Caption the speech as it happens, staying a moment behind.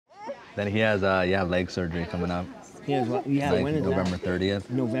Then he has leg surgery coming up. He has what? Yeah, like when is November that? 30th.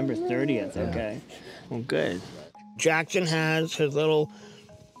 November 30th, okay. Well, good. Jackson has his little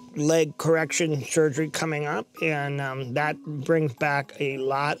leg correction surgery coming up, and that brings back a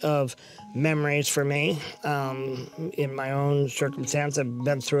lot of memories for me. In my own circumstance, I've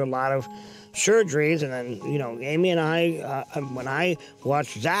been through a lot of surgeries, and then, you know, Amy and I, when I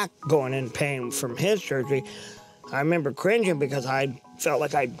watched Zach going in pain from his surgery, I remember cringing because I felt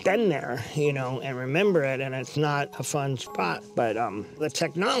like I'd been there, you know, and remember it, and it's not a fun spot. But the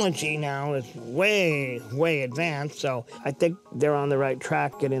technology now is way, way advanced, so I think they're on the right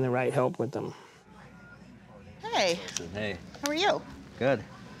track, getting the right help with them. Hey. Hey. How are you? Good.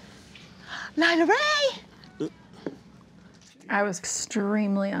 Nyla Ray! I was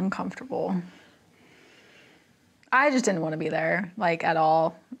extremely uncomfortable. I just didn't want to be there, like, at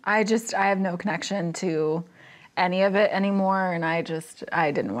all. I have no connection to any of it anymore, and I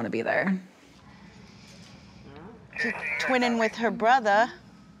didn't want to be there. She's twinning with her brother.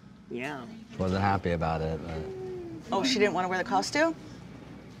 Yeah. Wasn't happy about it, but... Oh, she didn't want to wear the costume?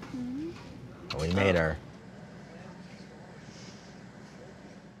 We made her.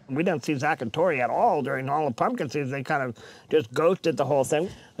 We didn't see Zach and Tori at all during all the pumpkin season. They kind of just ghosted the whole thing.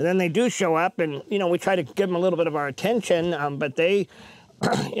 And then they do show up, and, you know, we try to give them a little bit of our attention, but they,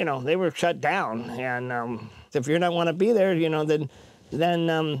 you know, they were shut down. And if you don't want to be there, you know, then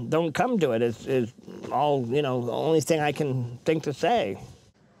don't come to it. Is all, you know, the only thing I can think to say.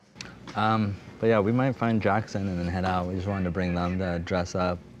 But yeah, we might find Jackson and then head out. We just wanted to bring them to dress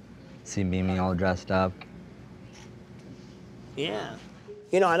up, see Mimi all dressed up. Yeah.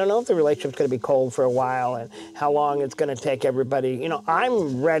 You know, I don't know if the relationship's going to be cold for a while and how long it's going to take everybody. You know,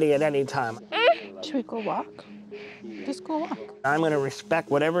 I'm ready at any time. Should we go walk? Just go walk. I'm going to respect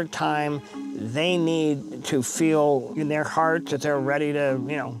whatever time they need to feel in their hearts that they're ready to,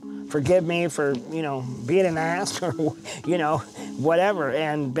 you know, forgive me for, you know, being an ass or, you know, whatever.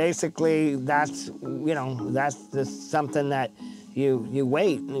 And basically that's, you know, that's just something that you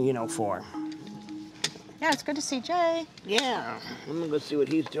wait, you know, for. Yeah, it's good to see Jay. Yeah, I'm gonna go see what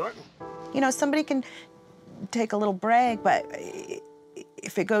he's doing. You know, somebody can take a little break, but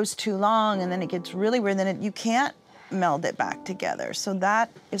if it goes too long and then it gets really weird, then you can't meld it back together. So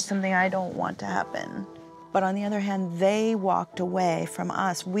that is something I don't want to happen. But on the other hand, they walked away from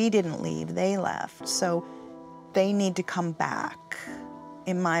us. We didn't leave, they left. So they need to come back,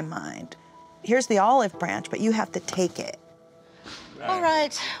 in my mind. Here's the olive branch, but you have to take it. All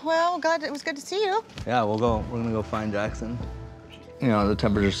right, well, God, it was good to see you. Yeah, we're gonna go find Jackson. You know, the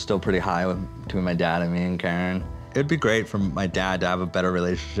temperature's still pretty high between my dad and me and Caryn. It'd be great for my dad to have a better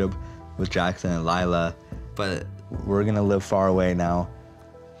relationship with Jackson and Lila, but we're gonna live far away now.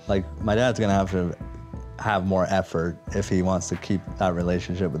 Like, my dad's gonna have to have more effort if he wants to keep that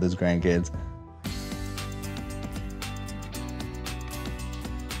relationship with his grandkids.